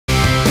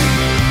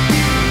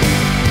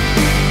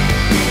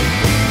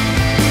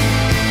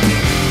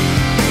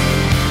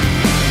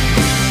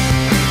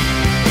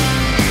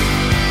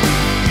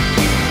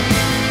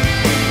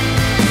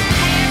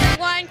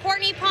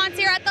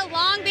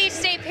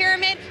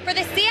for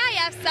the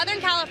CIF Southern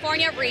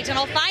California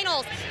Regional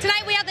Finals.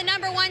 Tonight we have the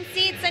 #1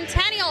 seed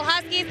Centennial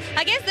Huskies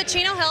against the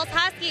Chino Hills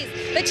Huskies.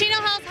 The Chino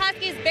Hills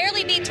Huskies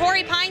barely beat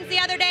Torrey Pines the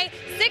other day,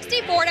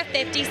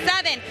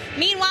 64-57.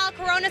 Meanwhile,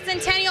 Corona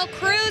Centennial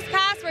cruised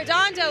past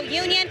Redondo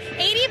Union,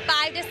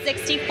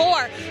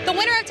 85-64. The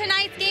winner of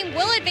tonight's game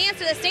will advance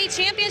to the state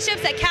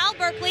championships at Cal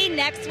Berkeley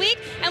next week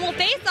and will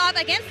face off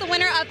against the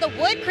winner of the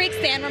Wood Creek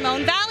San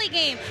Ramon Valley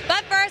game.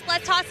 But first,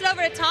 let's toss it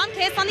over to Tom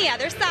Kiss on the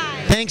other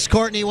side. Thanks,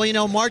 Courtney. Well, you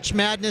know, March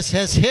Madness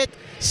has hit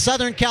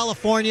Southern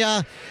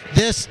California.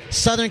 This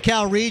Southern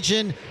Cal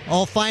region,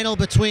 all final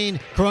between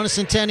Corona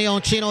Centennial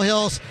and Chino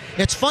Hills.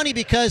 It's funny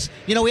because,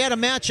 you know, we had a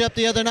matchup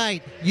the other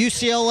night,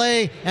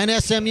 UCLA and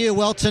SMU.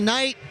 Well,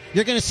 tonight,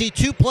 you're going to see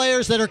two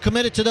players that are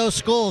committed to those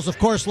schools. Of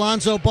course,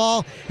 Lonzo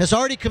Ball has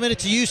already committed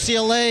to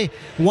UCLA,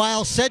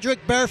 while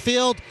Cedric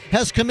Bearfield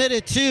has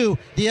committed to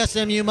the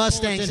SMU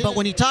Mustangs. But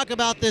when you talk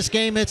about this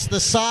game, it's the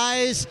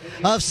size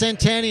of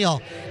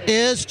Centennial.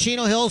 Is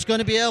Chino Hills going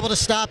to be able to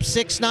stop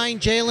 6'9"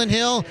 Jalen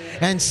Hill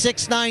and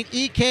 6'9"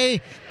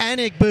 EK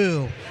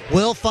Anigbu?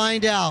 We'll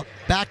find out.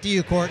 Back to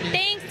you, Courtney.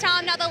 Thanks,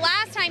 Tom. Now, the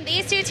last time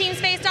these two teams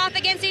faced off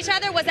against each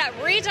other was at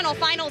regional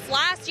finals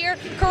last year.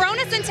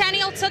 Corona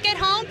Centennial took it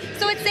home,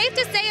 so it's safe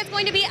to say it's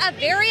going to be a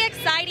very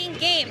exciting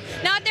game.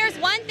 Now, if there's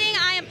one thing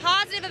I am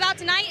positive about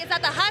tonight is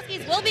that the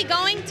Huskies will be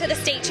going to the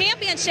state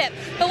championship.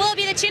 But will it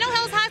be the Chino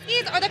Hills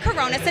Huskies or the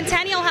Corona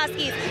Centennial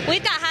Huskies?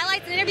 We've got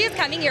highlights and interviews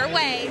coming your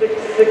way.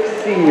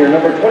 6'6" senior,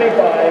 number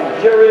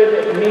 25,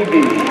 Jared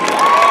Neevy.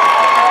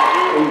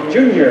 A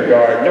junior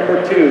guard,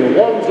 number 2,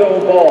 Lonzo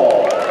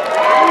Ball.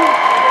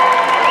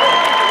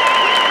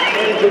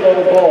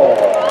 Ball.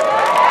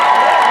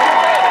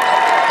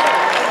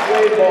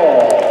 Ray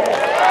Ball.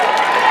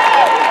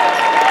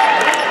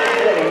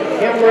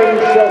 Cameron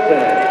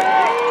Shelton.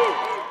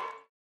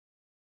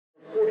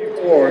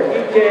 44,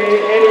 EK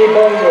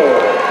Anibongo.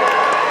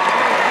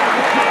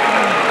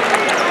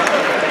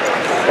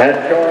 At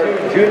guard,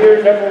 junior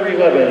number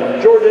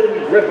 11, Jordan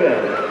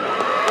Griffin.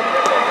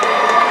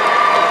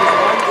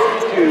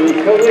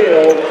 42,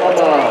 Khalil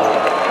Ahmad.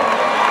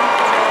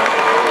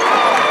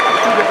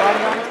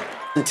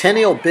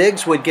 Centennial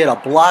Biggs would get a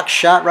block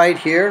shot right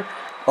here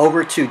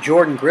over to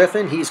Jordan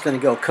Griffin. He's going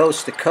to go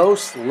coast to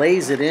coast,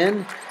 lays it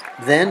in.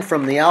 Then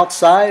from the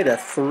outside, a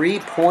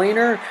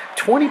three-pointer.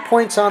 20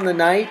 points on the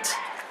night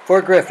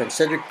for Griffin.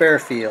 Cedric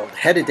Bearfield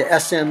headed to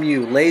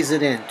SMU, lays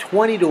it in.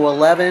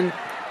 20-11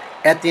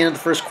 at the end of the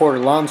first quarter.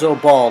 Lonzo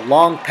Ball,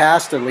 long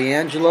pass to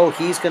LiAngelo.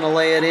 He's going to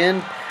lay it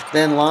in.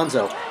 Then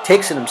Lonzo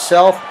takes it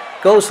himself,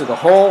 goes to the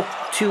hole.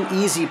 2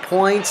 easy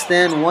points,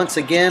 then once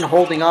again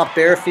holding off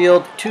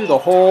Bearfield to the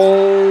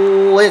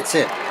hole. It's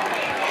it.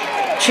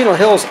 Chino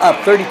Hills up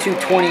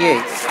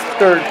 32-28,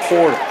 third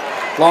quarter.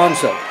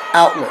 Lonzo,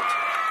 outlet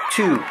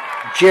to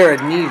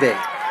Jared Neve.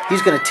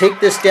 He's going to take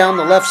this down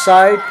the left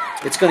side.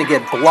 It's going to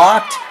get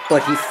blocked,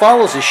 but he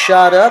follows his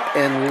shot up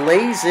and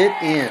lays it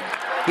in.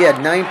 He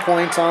had 9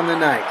 points on the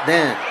night.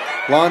 Then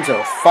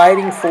Lonzo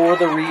fighting for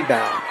the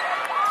rebound.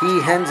 He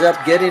ends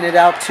up getting it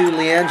out to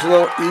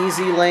LiAngelo.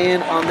 Easy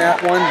lay-in on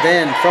that one.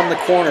 Then from the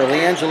corner,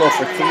 LiAngelo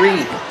for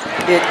 3.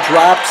 It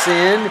drops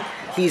in.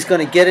 He's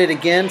going to get it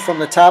again from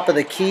the top of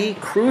the key.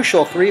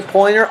 Crucial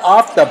three-pointer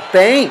off the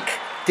bank.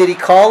 Did he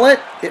call it?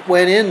 It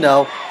went in,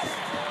 though.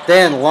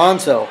 Then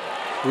Lonzo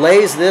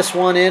lays this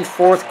one in.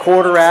 Fourth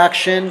quarter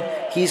action.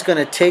 He's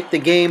going to take the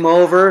game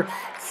over.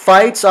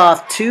 Fights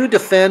off 2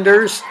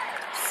 defenders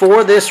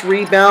for this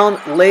rebound,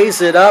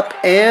 lays it up,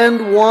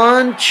 and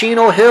one.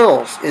 Chino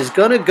Hills is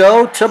going to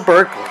go to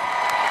Berkeley.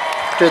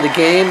 After the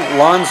game,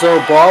 Lonzo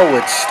Ball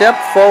would step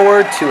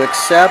forward to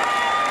accept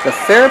the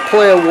Fair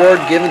Play Award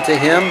given to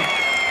him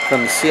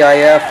from the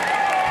CIF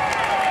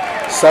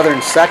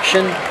Southern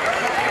Section.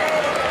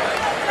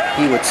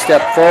 He would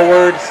step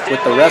forward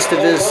with the rest of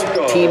his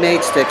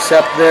teammates to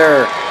accept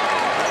their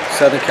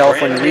Southern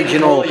California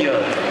Regional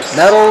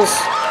medals.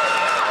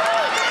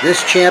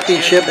 This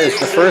championship is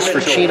the first for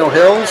Chino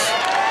Hills.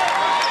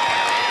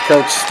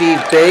 Coach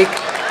Steve Bake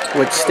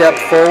would step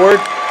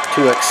forward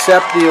to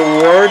accept the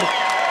award.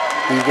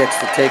 He gets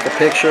to take a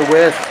picture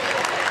with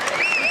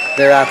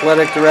their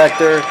athletic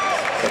director,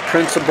 the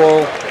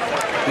principal.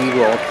 He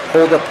will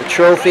hold up the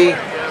trophy.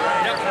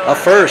 A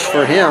first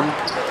for him.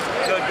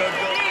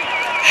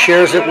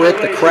 Shares it with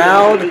the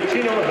crowd,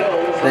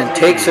 then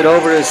takes it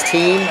over to his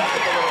team,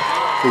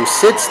 who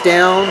sits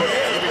down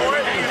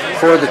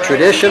for the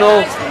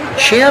traditional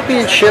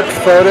championship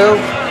photo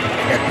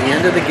at the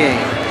end of the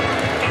game.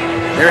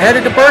 They're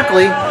headed to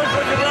Berkeley.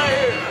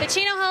 The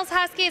Chino Hills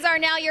Huskies are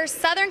now your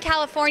Southern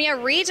California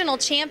regional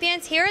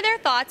champions. Here are their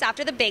thoughts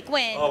after the big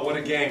win. Oh, what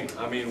a game.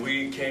 I mean,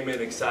 we came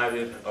in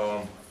excited.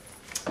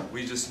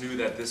 We just knew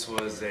that this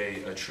was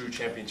a true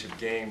championship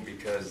game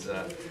because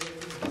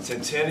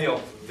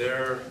Centennial,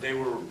 they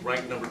were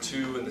ranked number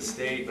 2 in the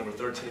state, number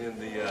 13 in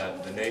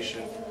the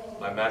nation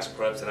by Max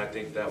Preps, and I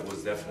think that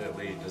was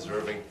definitely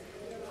deserving.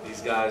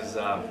 These guys,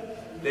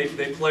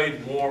 they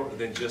played more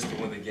than just to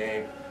win the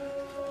game.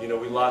 You know,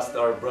 we lost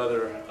our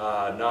brother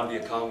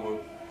Nnamdi Okongwu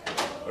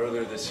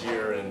earlier this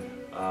year, and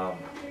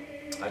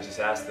just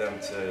asked them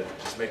to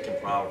just make him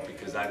proud,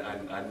 because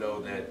I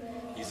know that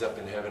he's up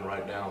in heaven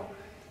right now,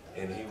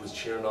 and he was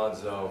cheering on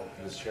Zoe,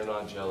 he was cheering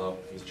on Jello,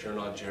 he was cheering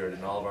on Jared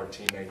and all of our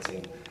teammates,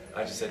 and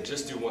I just said,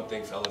 just do one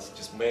thing, fellas,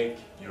 just make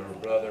your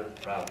brother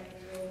proud,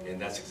 and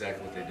that's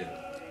exactly what they did.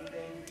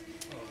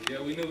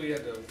 Yeah, we knew we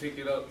had to pick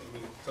it up. We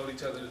told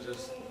each other to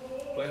just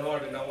play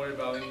hard and not worry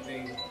about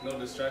anything, no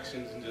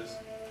distractions, and just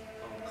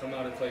come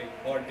out and play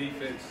hard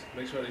defense,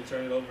 make sure they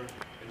turn it over,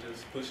 and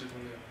just push it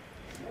from there.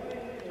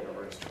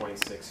 Numbers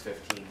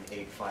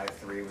 26-15,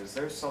 8-5-3. Was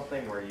there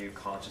something where you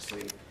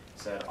consciously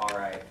said, all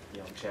right,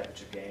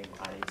 championship game,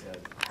 I need to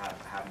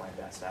have my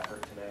best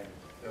effort today?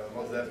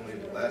 Most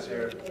definitely. Last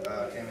year,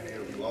 came in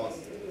here, we lost.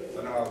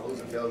 So now I was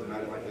losing feels, and I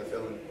didn't like that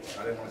feeling.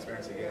 I didn't want to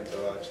experience it again,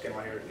 so I just came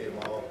out here, gave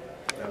my all,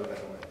 and I was back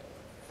to win.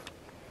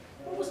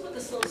 What was with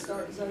the slow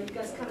start? So you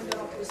guys kind of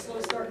got off to a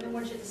slow start, and then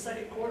once you hit the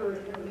second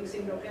quarter, everything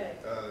seemed okay.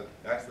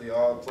 Actually,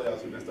 all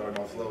playoffs we've been starting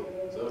off slow,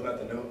 so it was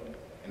nothing new.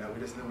 And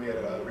we just knew we had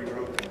to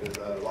regroup and just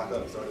lock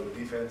up, started with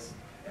defense,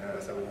 and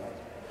that's how we won.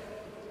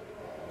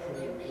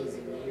 Pretty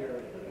amazing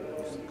year.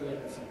 Some good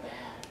and some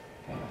bad.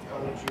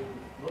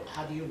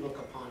 How do you look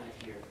upon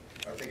it here?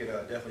 I think it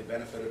definitely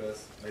benefited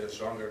us, made us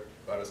stronger,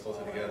 brought us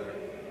closer together.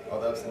 All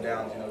the ups and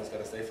downs, just got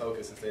to stay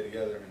focused and stay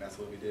together, and that's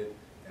what we did.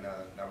 And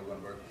now we're going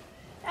to work.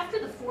 After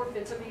the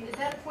forfeits, I mean, at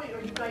that point,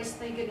 are you guys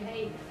thinking,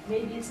 hey,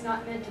 maybe it's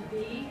not meant to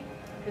be?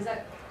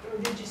 Or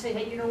did you say,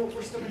 hey, you know what,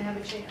 we're still going to have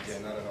a chance? Yeah,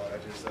 not at all.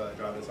 That just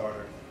drive us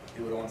harder.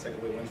 He would want to take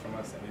away wins from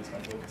us, and we just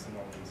going to focus on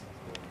wins.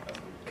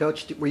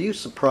 Coach, were you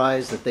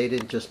surprised that they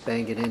didn't just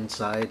bang it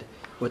inside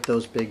with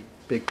those big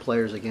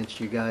players against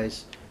you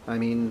guys? I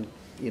mean,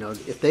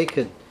 if they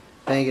could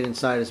bang it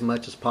inside as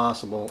much as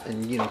possible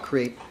and,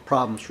 create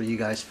problems for you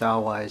guys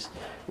foul-wise,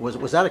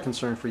 was that a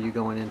concern for you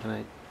going in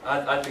tonight?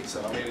 I think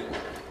so. I mean,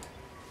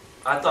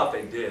 I thought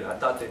they did. I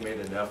thought they made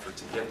an effort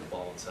to get the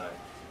ball inside.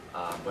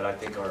 But I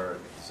think our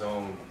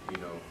zone,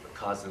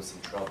 caused them some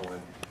trouble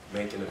in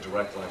making a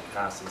direct line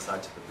pass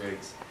inside to the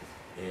bigs.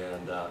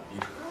 And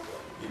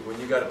when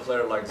you got a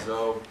player like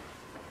Zoe,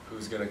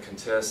 who's going to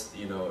contest, a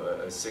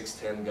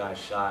 6'10" guy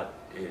shot,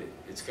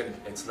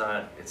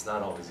 it's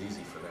not always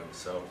easy for them.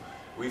 So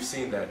we've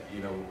seen that.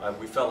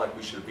 We felt like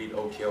we should have beat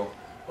Oak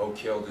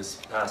Hill this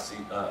past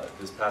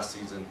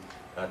season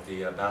at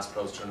the Bass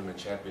Pros Tournament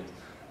Champions.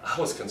 I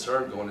was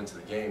concerned going into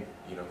the game,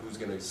 who's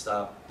going to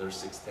stop their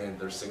 6'10",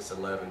 their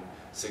 6'11",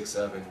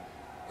 6'7",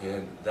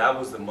 and that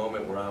was the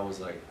moment where I was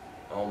like,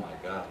 oh my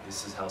God,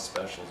 this is how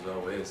special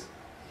Zoe is.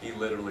 He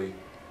literally,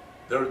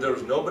 there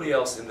was nobody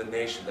else in the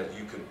nation that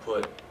you could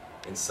put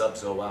and sub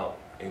Zoe out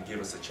and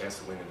give us a chance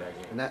to win in that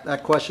game. And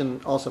that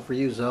question also for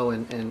you, Zoe,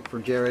 and for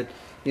Jared,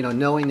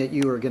 knowing that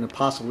you were going to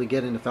possibly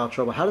get into foul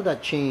trouble, how did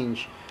that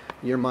change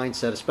your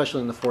mindset, especially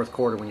in the fourth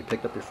quarter when you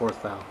picked up your fourth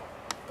foul?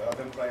 I've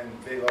been playing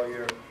big all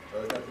year,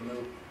 so it's nothing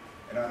new.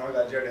 And I know I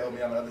got Jared to help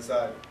me on the other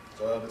side.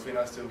 So between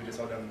us two, we just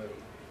hold down the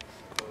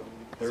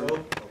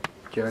middle.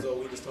 Jared? So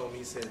we just told me,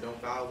 he said, don't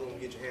foul him,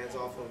 get your hands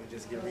off him, and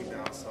just get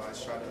rebounds. So I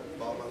just try to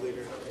follow my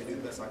leader and do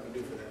the best I can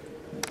do for them,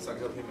 so I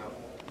can help him out.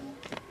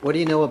 What do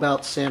you know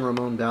about San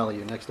Ramon Valley,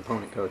 your next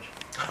opponent, Coach?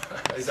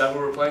 Is that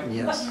what we're playing?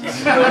 Yes.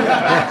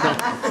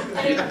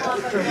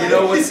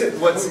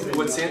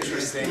 What's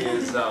interesting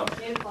is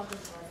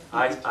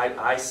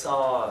I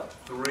saw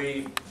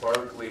 3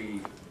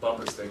 Berkeley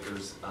bumper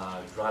stickers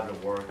driving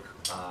to work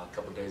a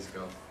couple days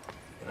ago,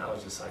 and I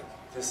was just like,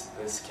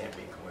 this can't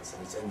be a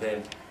coincidence. And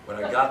then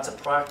when I got to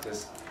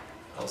practice,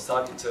 I was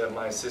talking to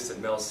my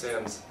assistant Mel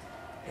Sims,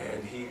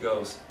 and he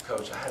goes,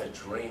 Coach, I had a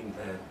dream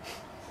that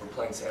we're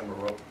playing San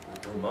Ramon.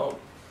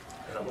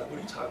 And I'm like, what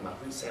are you talking about?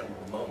 Who's San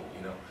Ramon?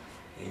 And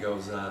he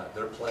goes,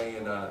 they're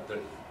playing,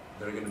 they're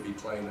going to be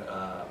playing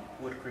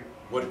Wood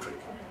Creek.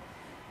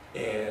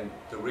 And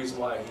the reason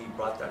why he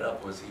brought that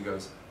up was, he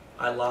goes,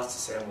 I lost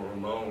to San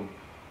Ramon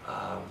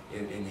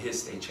in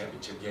his state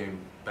championship game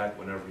back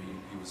whenever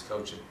he was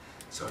coaching.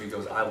 So he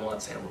goes, I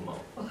want San Ramon.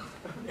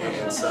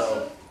 And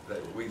so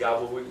we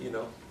got what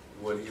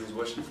he was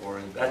wishing for,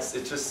 and it's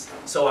just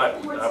so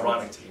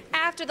ironic to me.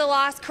 After the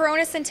loss,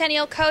 Corona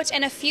Centennial coach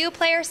and a few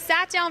players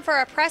sat down for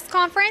a press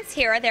conference.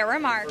 Here are their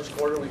remarks. First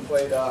quarter, we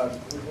played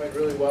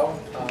really well.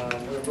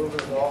 We were moving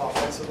the ball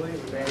offensively.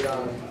 We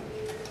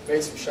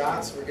made some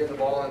shots. We were getting the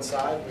ball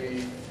inside.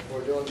 We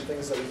were doing the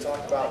things that we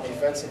talked about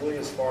defensively,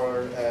 as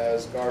far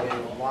as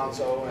guarding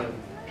Lonzo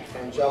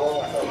and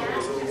Jello. I thought we did a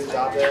really good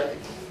job there.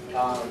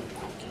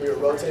 We were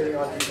rotating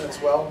on defense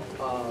well.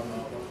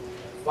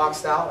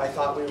 Boxed out, I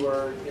thought we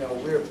were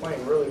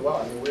playing really well.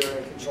 I mean, we were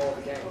in control of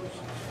the game.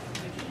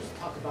 Could you just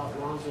talk about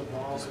Lonzo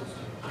Ball?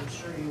 I'm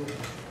sure you,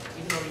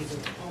 even though he's an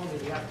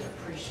opponent, you have to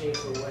appreciate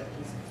for what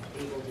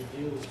he's able to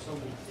do with so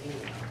many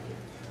things out here.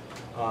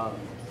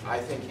 I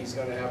think he's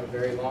going to have a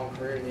very long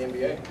career in the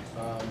NBA.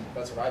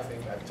 That's what I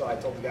think. I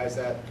told the guys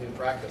that in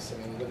practice. I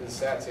mean, look at the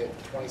stats. He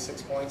had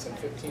 26 points and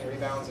 15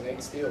 rebounds and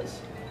 8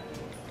 steals.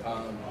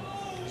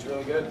 He's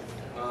really good.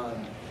 I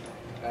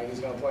think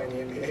he's going to play in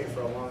the NBA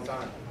for a long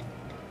time.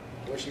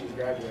 Wish he was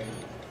graduating.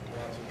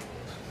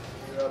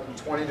 We were up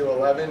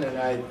 20-11, and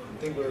I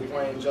think we were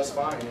playing just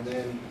fine. And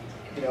then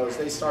you know, as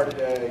they started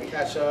to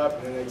catch up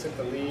and then they took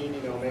the lead,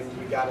 you know, maybe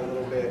we got a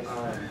little bit,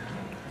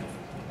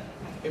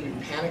 maybe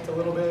we panicked a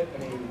little bit. I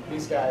mean,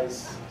 these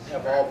guys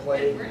have all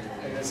played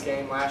in this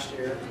game last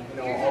year.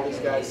 You know, all these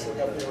guys sit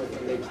up here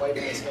with me, they played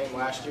in this game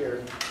last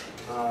year.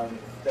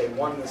 They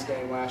won this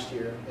game last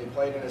year. They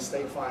played in a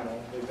state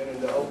final. They've been in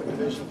the Open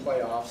Division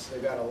playoffs.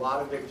 They've got a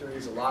lot of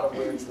victories, a lot of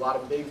wins, a lot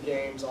of big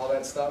games, all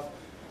that stuff.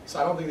 So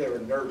I don't think they were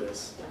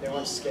nervous. They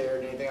weren't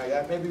scared or anything like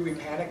that. Maybe we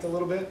panicked a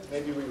little bit.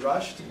 Maybe we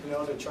rushed, you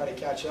know, to try to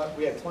catch up.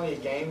 We had plenty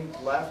of game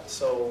left,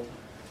 so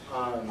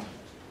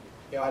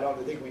you know, I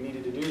don't think we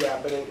needed to do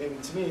that. But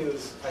to me, it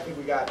was, I think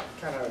we got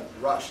kind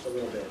of rushed a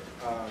little bit.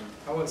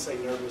 I wouldn't say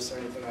nervous or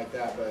anything like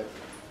that, but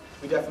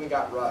we definitely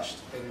got rushed.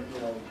 And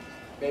you know,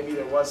 maybe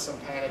there was some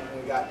panic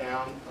when we got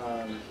down.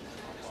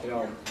 You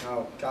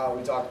know, Kyle,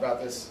 we talked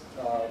about this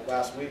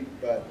last week,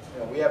 but you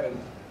know, we haven't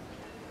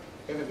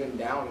been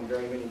down in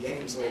very many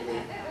games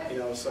lately. You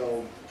know,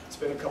 so it's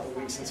been a couple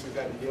weeks since we've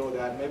had to deal with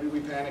that. Maybe we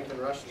panicked and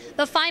rushed.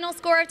 The final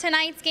score of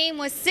tonight's game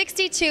was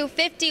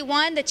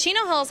 62-51. The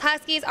Chino Hills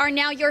Huskies are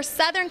now your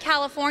Southern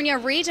California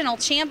regional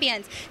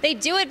champions. They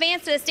do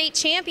advance to the state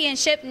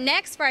championship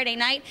next Friday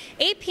night,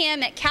 8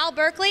 p.m. at Cal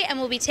Berkeley, and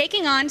will be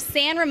taking on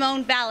San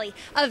Ramon Valley.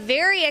 A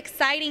very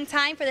exciting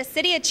time for the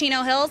city of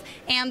Chino Hills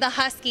and the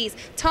Huskies.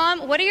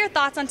 Tom, what are your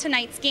thoughts on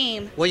tonight's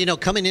game? Well, you know,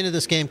 coming into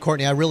this game,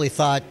 Courtney, I really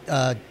thought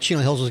Chino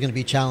Hills was going to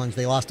be challenged.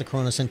 They lost to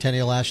Corona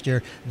Centennial last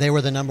year. They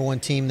were the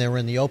 #1 team. They were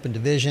in the Open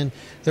Division.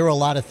 There were a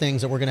lot of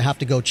things that were going to have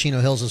to go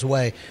Chino Hills'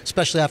 way,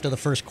 especially after the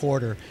first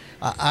quarter.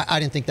 I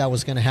didn't think that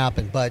was going to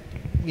happen. But,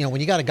 you know, when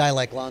you got a guy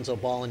like Lonzo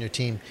Ball on your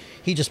team,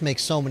 he just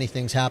makes so many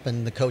things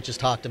happen. The coaches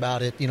talked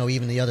about it. You know,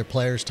 even the other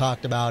players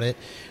talked about it.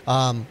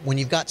 When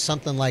you've got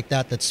something like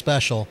that that's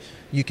special,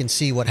 you can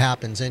see what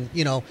happens. And,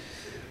 you know,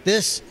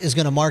 this is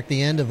going to mark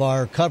the end of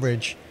our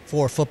coverage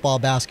for football,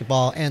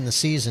 basketball, and the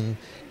season.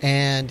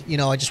 And, you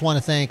know, I just want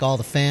to thank all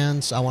the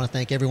fans. I want to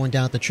thank everyone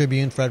down at the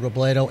Tribune, Fred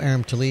Robledo,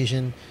 Aram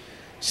Talesian,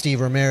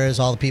 Steve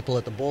Ramirez, all the people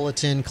at the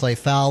Bulletin, Clay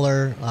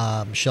Fowler,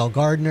 Michelle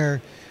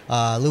Gardner,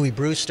 Louis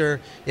Brewster.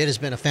 It has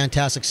been a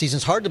fantastic season.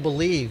 It's hard to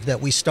believe that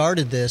we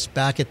started this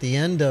back at the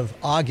end of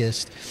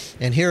August,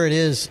 and here it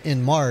is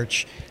in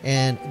March,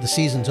 and the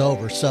season's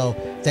over. So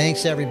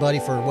thanks, everybody,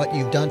 for what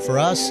you've done for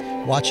us,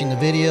 watching the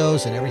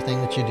videos, and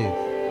everything that you do.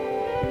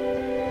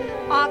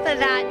 Off of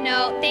that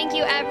note, thank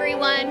you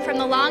everyone from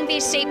the Long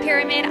Beach State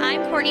Pyramid.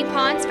 I'm Courtney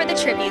Pons for the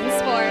Tribune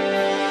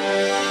Sports.